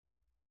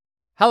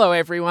Hello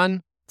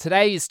everyone,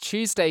 today is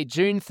Tuesday,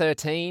 June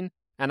 13,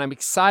 and I'm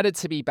excited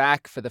to be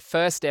back for the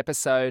first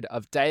episode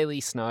of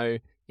Daily Snow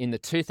in the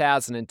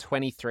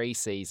 2023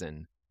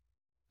 season.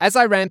 As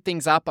I ramp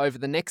things up over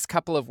the next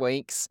couple of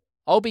weeks,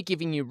 I'll be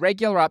giving you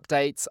regular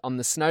updates on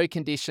the snow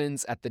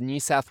conditions at the New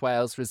South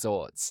Wales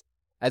resorts,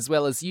 as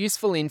well as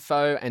useful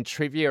info and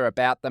trivia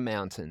about the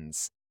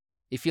mountains.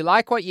 If you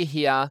like what you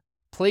hear,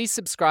 please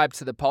subscribe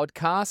to the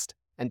podcast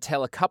and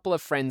tell a couple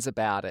of friends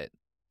about it.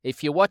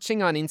 If you're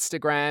watching on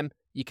Instagram,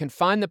 you can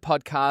find the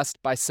podcast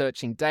by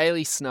searching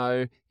Daily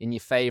Snow in your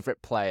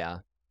favourite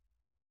player.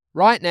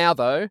 Right now,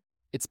 though,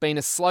 it's been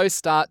a slow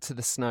start to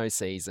the snow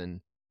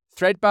season.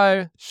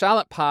 Thredbo,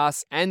 Charlotte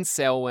Pass and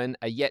Selwyn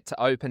are yet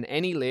to open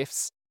any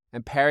lifts,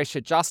 and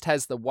Perisher just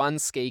has the one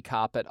ski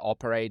carpet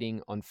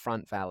operating on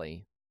Front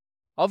Valley.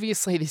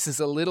 Obviously, this is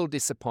a little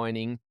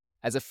disappointing,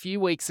 as a few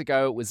weeks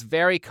ago it was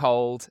very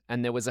cold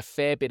and there was a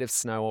fair bit of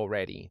snow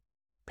already.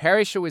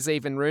 Perisher was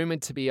even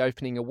rumoured to be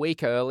opening a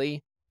week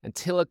early,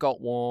 until it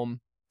got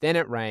warm, then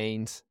it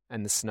rained,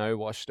 and the snow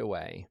washed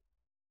away.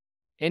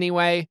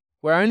 Anyway,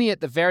 we're only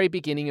at the very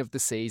beginning of the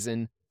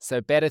season, so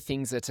better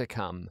things are to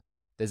come.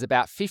 There's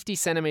about 50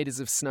 centimetres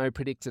of snow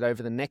predicted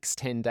over the next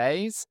 10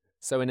 days,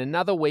 so in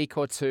another week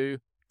or two,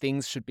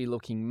 things should be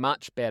looking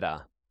much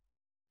better.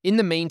 In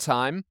the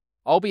meantime,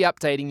 I'll be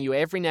updating you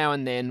every now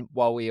and then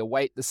while we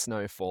await the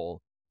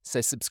snowfall,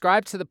 so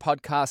subscribe to the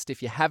podcast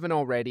if you haven't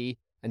already,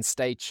 and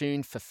stay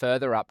tuned for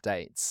further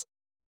updates.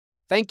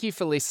 Thank you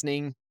for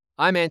listening.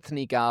 I'm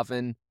Anthony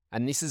Garvin,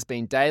 and this has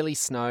been Daily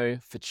Snow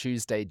for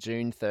Tuesday,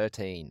 June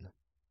 13.